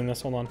die doing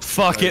this. Hold on.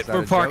 Fuck Is it. that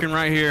We're a parking joke?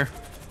 right here.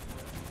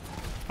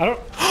 I don't.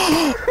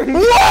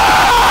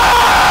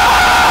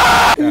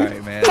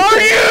 Alright, man.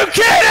 Are you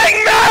kidding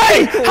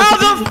me? How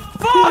the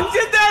fuck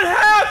did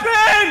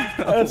that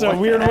happen? That's a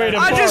weird way to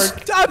park.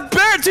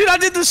 Dude, I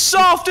did the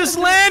softest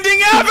landing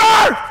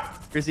ever!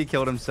 Grizzy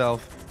killed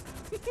himself.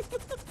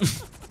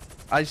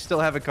 I still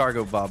have a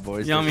cargo bob,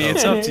 boys. Yummy, Let's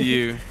it's go. up to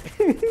you.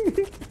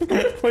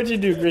 What'd you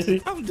do,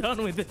 Grizzy? I'm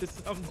done with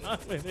this. I'm done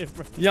with it,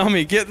 bro.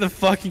 Yummy, get in the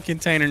fucking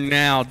container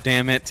now,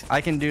 damn it.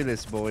 I can do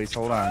this, boys.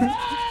 Hold on.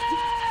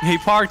 He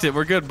parked it.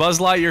 We're good. Buzz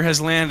Lightyear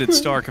has landed,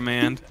 Star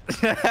Command.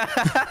 There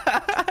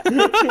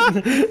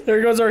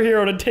goes our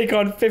hero to take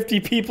on 50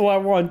 people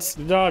at once.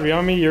 Good job,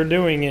 Yummy. You're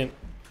doing it.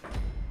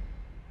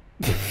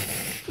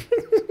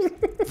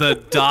 The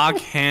dog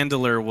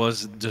handler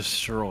was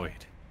destroyed.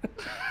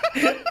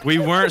 We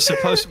weren't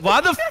supposed to.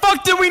 Why the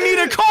fuck did we need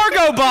a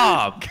cargo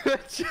bob? Good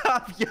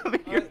job, Yummy.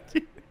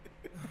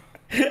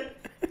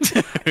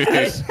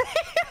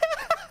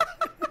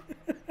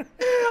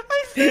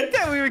 I think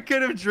that we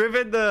could have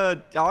driven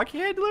the dog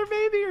handler,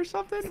 maybe, or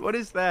something. What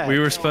is that? We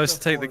were supposed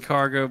to take the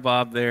cargo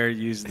bob there,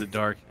 use the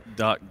dark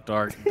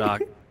handler.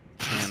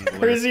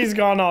 Grizzy's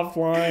gone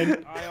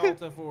offline. I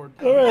alt forward.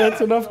 Alright,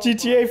 that's enough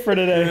GTA for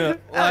today.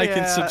 Like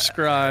and Yeah.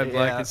 subscribe. Like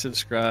Yeah. and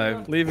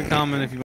subscribe. Leave a comment if you